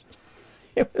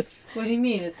 It was. What do you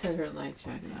mean it set her life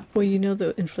jacket off? Well,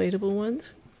 the inflatable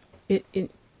ones,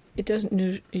 it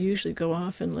doesn't usually go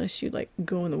off unless you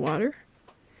go in the water.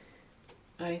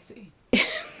 I see.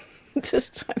 This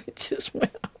time it just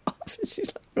went off, and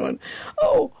she's going,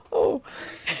 oh.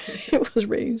 It was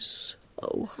raining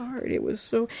so hard. It was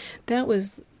so.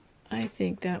 I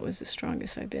think that was the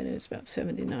strongest I've been in. It's about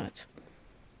 70 knots.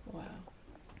 Wow.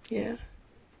 Yeah.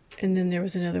 And then there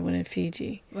was another one in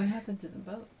Fiji. What happened to the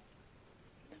boat?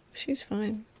 She's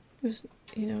fine. It was,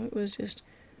 it was just.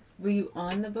 Were you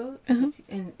on the boat? Uh-huh.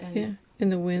 And Yeah.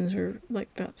 And the winds were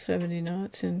about 70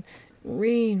 knots, and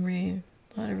rain,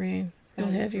 a lot of rain. Real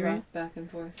just heavy rain. rocked back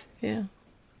and forth. Yeah.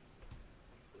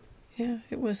 Yeah,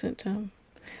 it wasn't,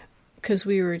 because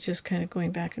we were just kind of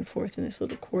going back and forth in this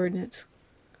little coordinates,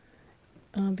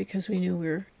 because we knew we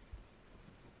were,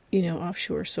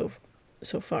 offshore so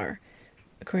far,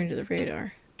 according to the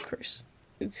radar. Of course,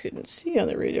 we couldn't see on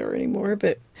the radar anymore,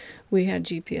 but we had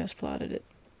GPS plotted it.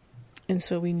 And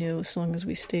so we knew as long as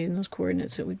we stayed in those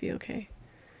coordinates, it would be okay.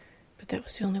 But that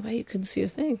was the only way. You couldn't see a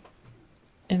thing.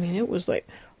 I mean, it was like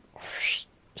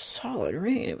solid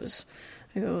rain. This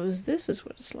is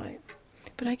what it's like.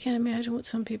 But I can't imagine what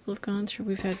some people have gone through.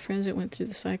 We've had friends that went through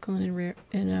the cyclone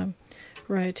in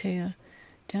Raiatea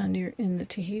down near in the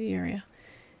Tahiti area.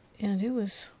 And it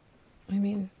was,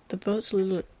 the boats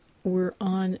were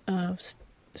on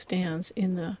stands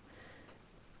it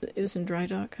was in dry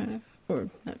dock kind of, or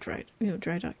not dry,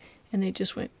 dry dock. And they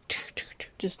just went,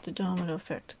 just the domino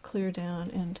effect, clear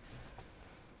down and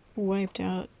wiped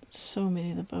out so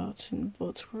many of the boats. And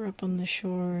boats were up on the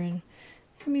shore. And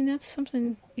that's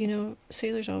something,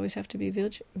 sailors always have to be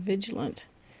vigilant,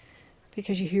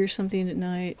 because you hear something at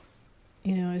night,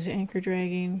 as anchor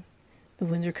dragging, the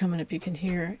winds are coming up, you can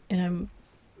hear, and I'm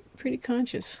pretty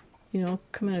conscious,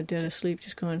 come out of dead asleep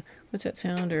just going, what's that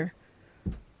sound? Or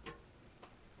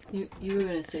you were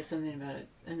going to say something about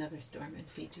another storm in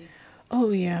Fiji. Oh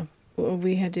yeah, well,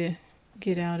 we had to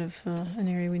get out of an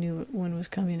area. We knew one was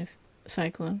coming, a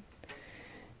cyclone,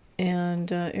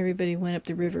 and everybody went up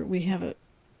the river. We have a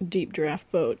deep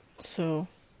draft boat, so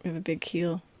we have a big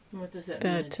keel. What does that But,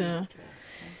 mean? A deep draft?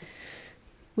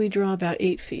 We draw about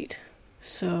 8 feet.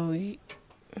 So,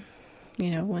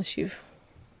 once you've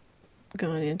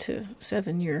gone into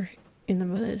 7, you're in the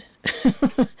mud.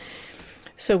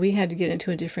 So we had to get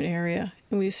into a different area,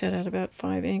 and we set out about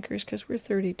 5 anchors, because we're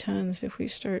 30 tons. If we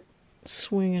start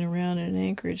swinging around in an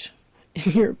anchorage,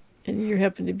 and you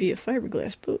happen to be a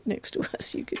fiberglass boat next to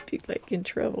us, you could be in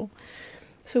trouble.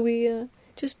 So we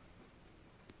just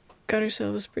got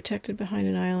ourselves protected behind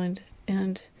an island,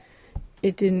 and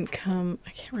it didn't come,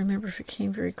 I can't remember if it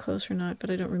came very close or not,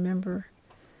 but I don't remember,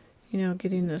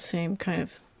 getting the same kind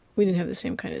of, we didn't have the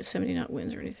same kind of 70 knot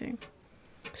winds or anything.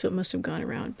 So it must have gone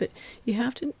around. But you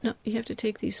have to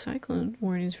take these cyclone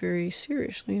warnings very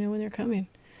seriously, when they're coming.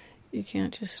 You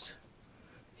can't just,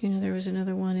 there was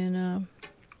another one in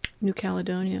New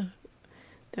Caledonia.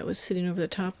 that was sitting over the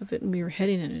top of it, and we were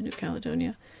heading into New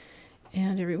Caledonia.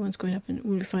 And everyone's going up, and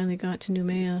when we finally got to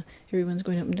Noumea, everyone's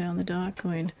going up and down the dock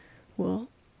going, well,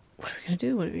 what are we going to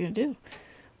do? What are we going to do?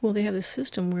 Well, they have this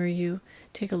system where you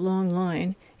take a long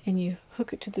line and you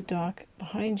hook it to the dock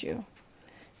behind you.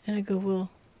 And I go,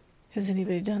 well, has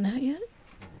anybody done that yet?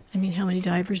 I mean, how many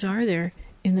divers are there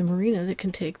in the marina that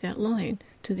can take that line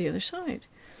to the other side?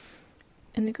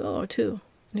 And they go, oh, 2.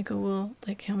 And I go, well,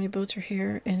 like, how many boats are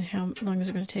here, and how long is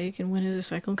it going to take, and when is the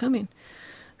cyclone coming?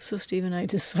 So Steve and I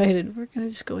decided we're going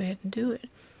to just go ahead and do it.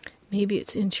 Maybe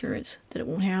it's insurance that it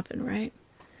won't happen, right?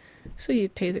 So you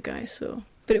pay the guy, so.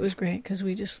 But it was great, because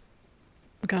we just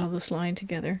got all this line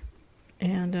together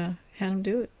and had him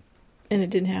do it. And it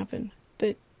didn't happen.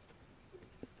 But,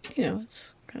 you know,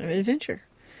 it's kind of an adventure.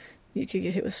 You could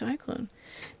get hit with a cyclone.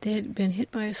 They had been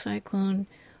hit by a cyclone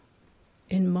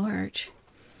in March,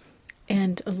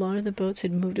 and a lot of the boats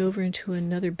had moved over into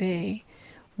another bay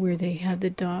where they had the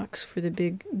docks for the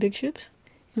big ships,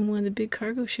 and one of the big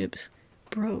cargo ships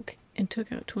broke and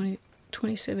took out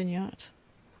 27 yachts.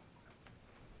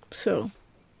 So,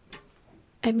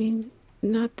 I mean,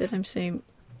 not that I'm saying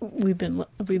we've been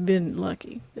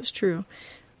lucky. That's true,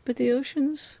 but the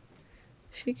oceans,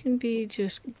 she can be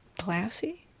just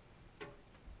glassy,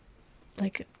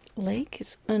 like a lake.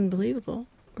 It's unbelievable,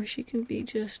 or she can be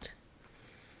just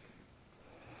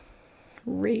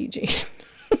raging.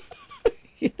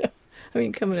 You know, I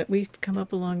mean, we've come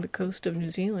up along the coast of New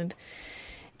Zealand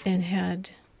and had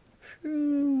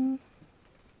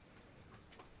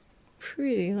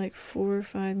pretty like 4 or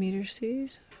 5 meter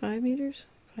seas. 5 meters?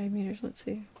 5 meters, let's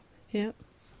see. Yep,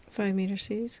 5 meter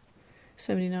seas,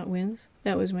 70 knot winds.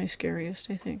 That was my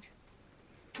scariest, I think.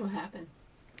 What happened?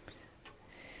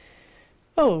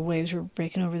 Oh, waves were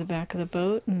breaking over the back of the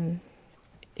boat, and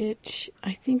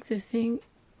I think the thing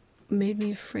made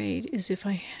me afraid is if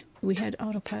we had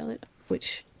autopilot,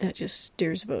 which that just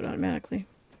steers the boat automatically.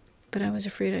 But I was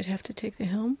afraid I'd have to take the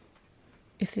helm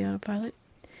if the autopilot.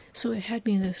 So it had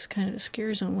me in this kind of a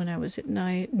scare zone when I was at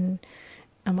night and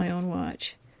on my own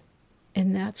watch.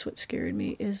 And that's what scared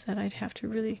me, is that I'd have to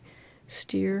really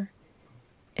steer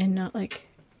and not like,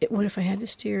 what if I had to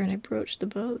steer and I broached the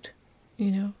boat,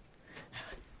 you know?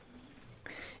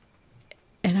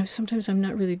 And sometimes I'm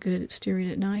not really good at steering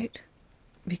at night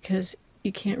because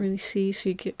you can't really see, so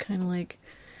you get kind of like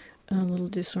a little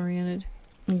disoriented.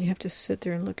 And you have to sit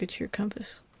there and look at your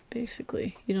compass,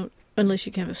 basically. You don't, unless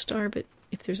you can have a star, but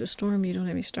if there's a storm, you don't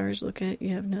have any stars to look at. You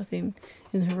have nothing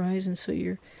in the horizon, so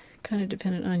you're kind of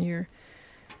dependent on your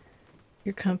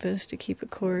compass to keep a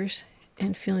course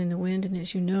and feeling the wind. And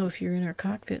as you know, if you're in our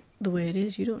cockpit the way it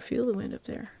is, you don't feel the wind up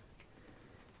there.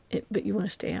 But you want to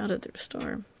stay out of the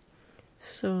storm.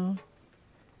 So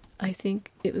I think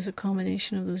it was a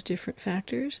combination of those different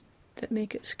factors that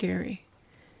make it scary,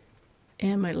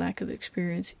 and my lack of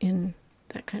experience in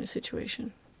that kind of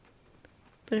situation.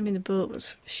 But I mean, the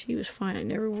boat she was fine. I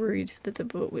never worried that the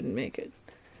boat wouldn't make it.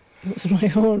 It was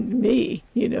my own me,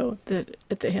 you know, that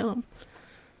at the helm.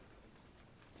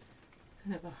 It's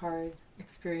kind of a hard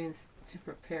experience to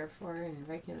prepare for in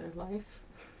regular life.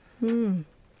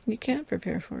 You can't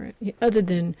prepare for it, other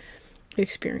than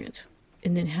experience.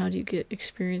 And then how do you get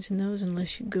experience in those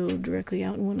unless you go directly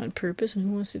out in one on purpose? And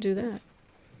who wants to do that?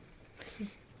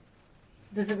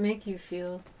 Does it make you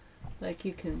feel like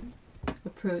you can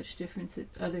approach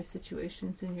other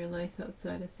situations in your life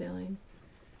outside of sailing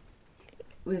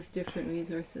with different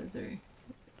resources? Or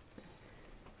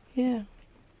yeah,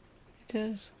 it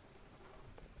does.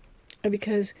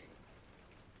 Because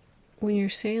when you're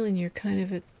sailing, you're kind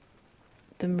of at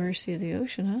the mercy of the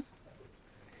ocean, huh?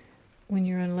 When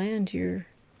you're on land, you're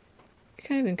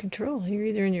kind of in control. You're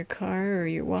either in your car or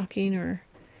you're walking, or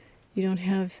you don't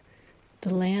have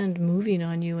the land moving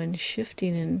on you and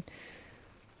shifting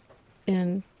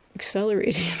and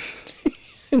accelerating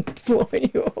and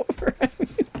blowing you over. I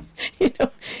mean, you know,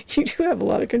 you do have a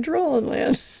lot of control on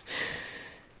land.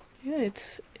 Yeah,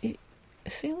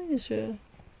 sailing is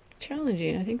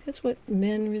challenging. I think that's what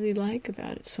men really like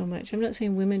about it so much. I'm not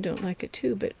saying women don't like it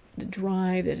too, but the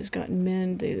drive that has gotten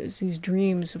men, there's these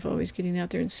dreams of always getting out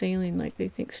there and sailing. Like they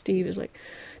think Steve is like,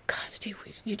 God, Steve,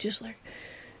 you just like,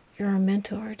 you're our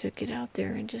mentor to get out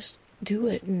there and just do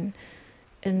it. And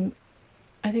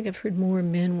I think I've heard more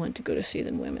men want to go to sea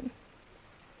than women.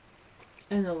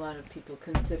 And a lot of people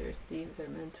consider Steve their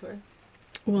mentor.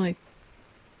 Well,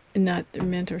 not their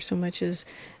mentor so much as,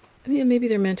 I mean, maybe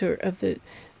their mentor that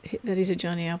he's a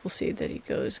Johnny Appleseed, that he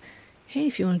goes, hey,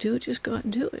 if you want to do it, just go out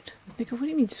and do it. They go, what do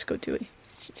you mean just go do it?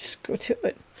 Just go do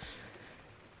it.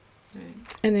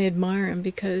 Right. And they admire him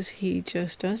because he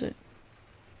just does it.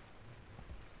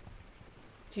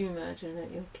 Do you imagine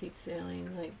that you'll keep sailing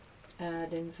like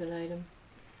ad infinitum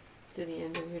to the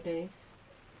end of your days?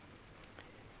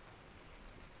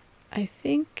 I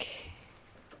think,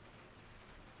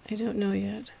 I don't know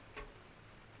yet.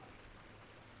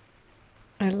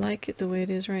 I like it the way it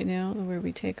is right now, where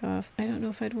we take off. I don't know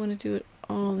if I'd want to do it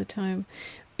all the time.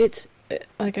 It's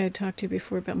like I talked to you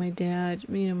before about my dad.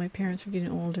 You know, my parents are getting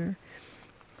older,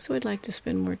 so I'd like to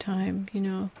spend more time. You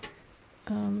know,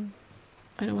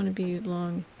 I don't want to be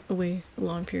away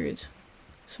long periods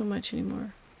so much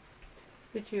anymore.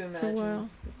 Could you For a imagine? while.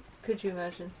 Could you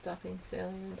imagine stopping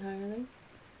sailing entirely?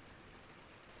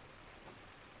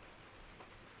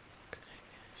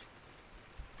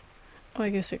 Oh, I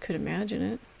guess I could imagine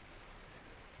it.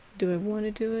 Do I want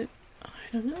to do it? I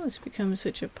don't know. It's become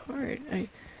such a part.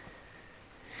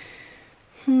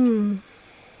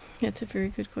 That's a very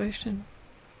good question.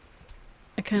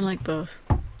 I kind of like both.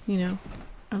 You know,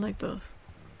 I like both.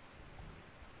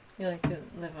 You like to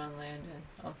live on land and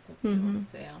also be able to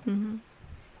sail. Mm-hmm.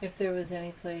 If there was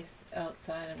any place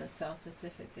outside of the South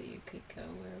Pacific that you could go,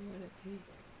 where would it be?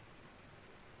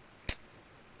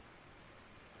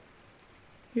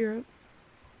 Europe.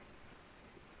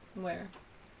 Where?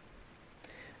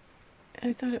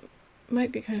 I thought it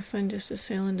might be kind of fun just to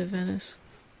sail into Venice.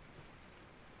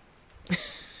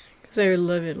 Because I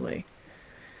love Italy.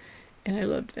 And I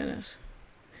loved Venice.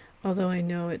 Although I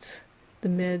know the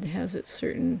Med has its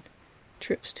certain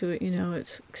trips to it, you know,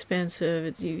 it's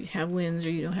expensive, you have winds or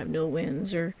you don't have no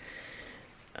winds, or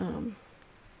I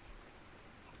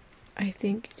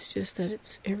think it's just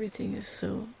that everything is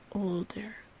so old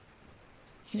there.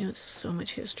 You know, it's so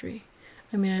much history.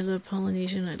 I mean, I love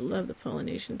Polynesian. I love the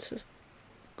Polynesian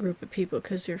group of people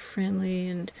because they're friendly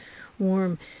and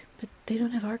warm, but they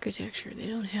don't have architecture. They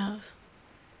don't have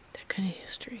that kind of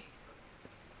history.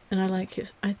 And I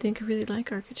think I really like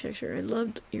architecture. I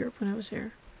loved Europe when I was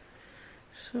there.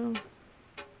 So,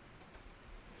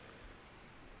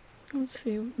 let's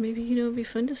see. Maybe, you know, it'd be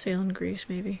fun to sail in Greece,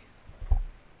 maybe.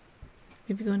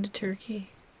 Maybe going to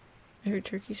Turkey. I heard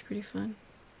Turkey's pretty fun.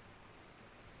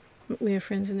 We have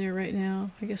friends in there right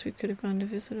now. I guess we could have gone to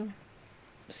visit them.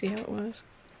 See how it was.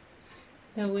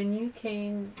 Now, when you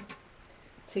came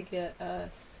to get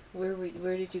us, where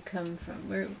did you come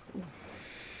from?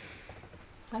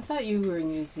 I thought you were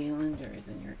New Zealanders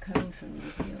and you're coming from New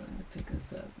Zealand to pick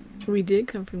us up. We did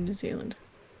come from New Zealand.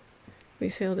 We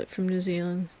sailed it from New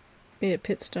Zealand, made a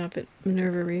pit stop at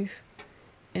Minerva Reef,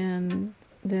 and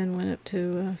then went up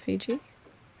to Fiji.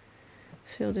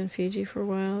 Sailed in Fiji for a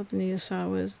while,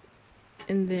 Niusawas,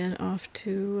 and then off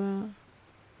to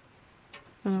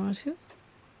Vanuatu.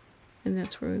 And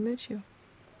that's where we met you.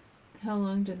 How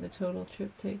long did the total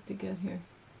trip take to get here?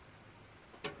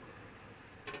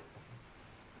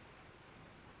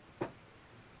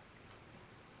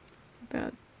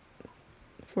 About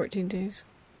 14 days.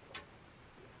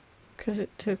 Because it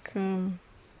took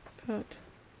about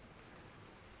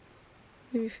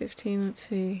maybe 15, let's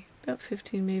see, about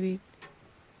 15, maybe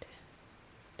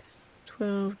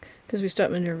 12, because we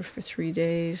stopped Minerva for 3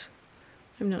 days.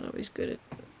 I'm not always good at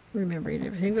remembering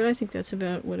everything, but I think that's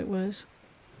about what it was.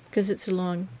 Because it's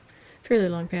a fairly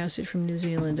long passage from New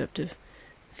Zealand up to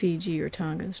Fiji or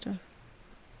Tonga and stuff.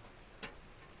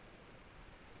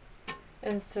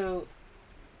 And so,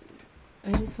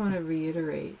 I just want to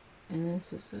reiterate, and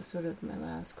this is sort of my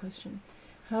last question.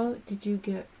 How did you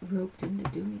get roped into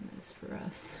doing this for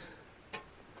us?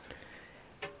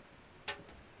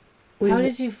 How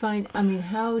did you find? I mean,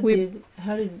 how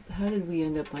did we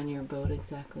end up on your boat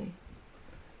exactly?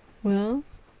 Well,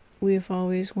 we've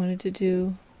always wanted to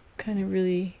do kind of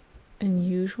really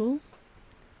unusual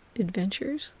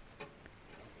adventures,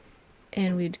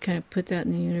 and we'd kind of put that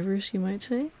in the universe, you might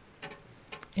say.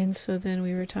 And so then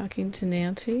we were talking to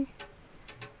Nancy,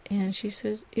 and she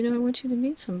said, you know, I want you to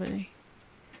meet somebody.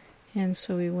 And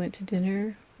so we went to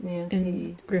dinner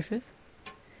in Griffith.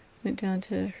 Went down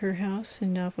to her house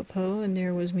in Napopo, and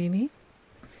there was Mimi.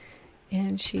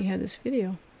 And she had this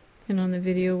video. And on the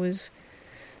video was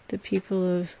the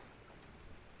people of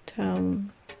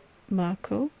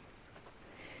Taumako.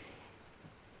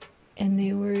 And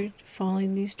they were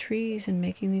falling these trees and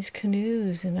making these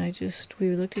canoes. And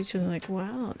we looked at each other like,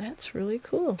 wow, that's really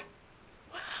cool.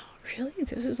 Wow, really?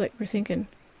 This is like, we're thinking,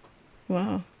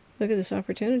 wow, look at this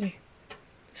opportunity.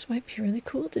 This might be really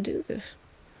cool to do this.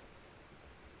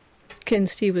 Ken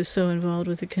Steve was so involved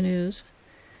with the canoes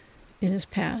in his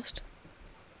past.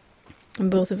 And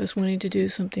both of us wanting to do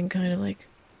something kind of like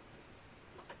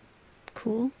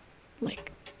cool.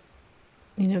 Like,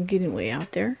 you know, getting way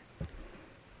out there.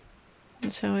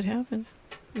 That's how it happened.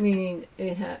 Meaning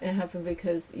it happened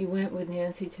because you went with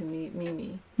Nancy to meet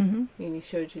Mimi. Mm-hmm. Mimi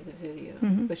showed you the video.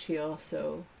 Mm-hmm. But she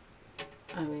also,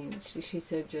 I mean, she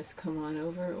said just come on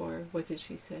over, or what did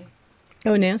she say?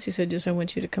 Oh, Nancy said just I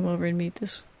want you to come over and meet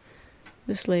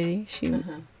this lady. She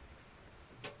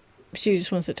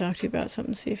just wants to talk to you about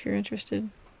something, see if you're interested.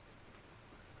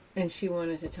 And she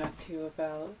wanted to talk to you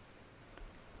about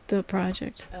the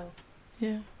project. Oh.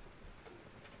 Yeah.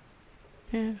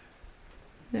 Yeah.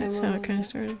 That's how it kind of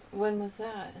started. When was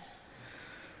that?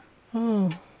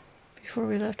 Oh, before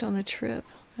we left on the trip.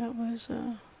 That was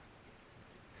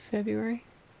February.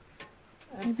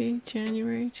 Maybe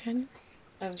January.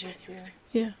 Of this year?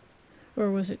 Yeah. Or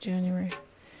was it January?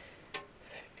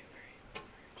 February.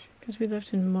 Because we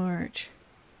left in March.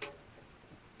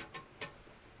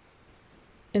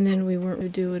 And then we weren't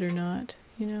going to do it or not.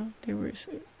 You know, there were a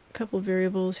couple of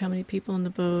variables. How many people on the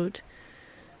boat?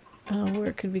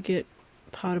 Where could we get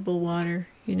potable water?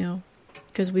 You know,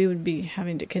 because we would be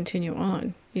having to continue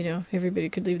on. You know, everybody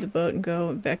could leave the boat and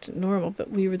go back to normal, but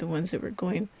we were the ones that were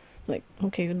going. Like,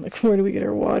 okay, and like, where do we get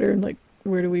our water? And like,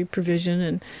 where do we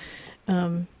provision?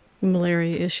 And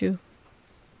malaria issue.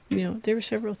 You know, there were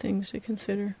several things to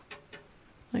consider,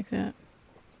 like that.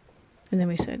 And then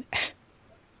we said,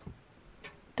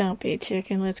 don't be a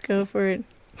chicken, let's go for it.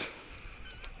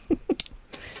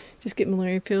 Just get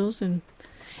malaria pills, and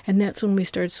that's when we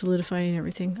started solidifying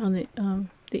everything on the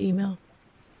email.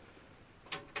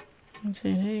 And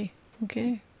saying, hey,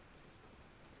 okay.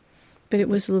 But it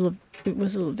was a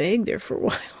little vague there for a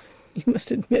while. You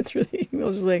must admit through the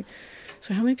emails, like,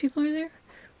 so how many people are there?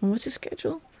 Well, what's the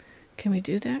schedule? Can we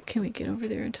do that? Can we get over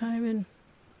there in time? And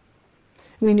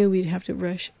we knew we'd have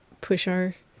to push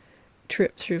our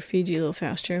trip through Fiji a little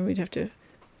faster, and we'd have to,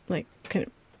 like, kind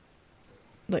of,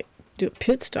 like, do a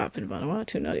pit stop in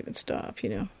Vanuatu, not even stop, you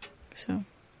know. So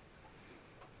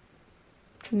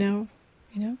now,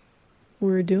 you know,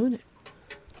 we're doing it.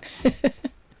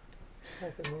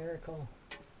 Like a miracle.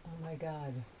 Oh my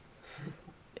God.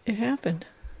 It happened.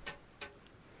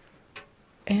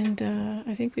 And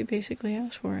I think we basically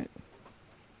asked for it.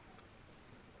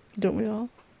 Don't we all?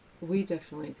 We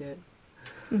definitely did.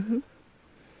 Mm-hmm.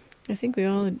 I think we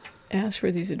all asked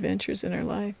for these adventures in our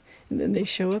life. And then they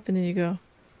show up and then you go,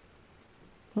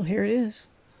 well, here it is.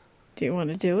 Do you want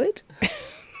to do it?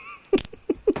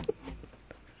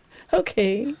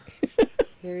 Okay.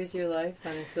 Here's your life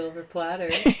on a silver platter.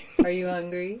 Are you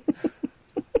hungry?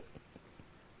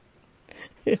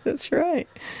 Yeah, that's right.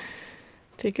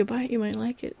 Take a bite, you might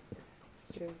like it.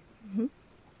 It's true. Mm-hmm.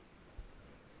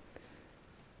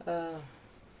 Well,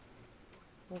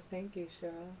 thank you,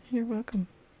 Cheryl. You're welcome.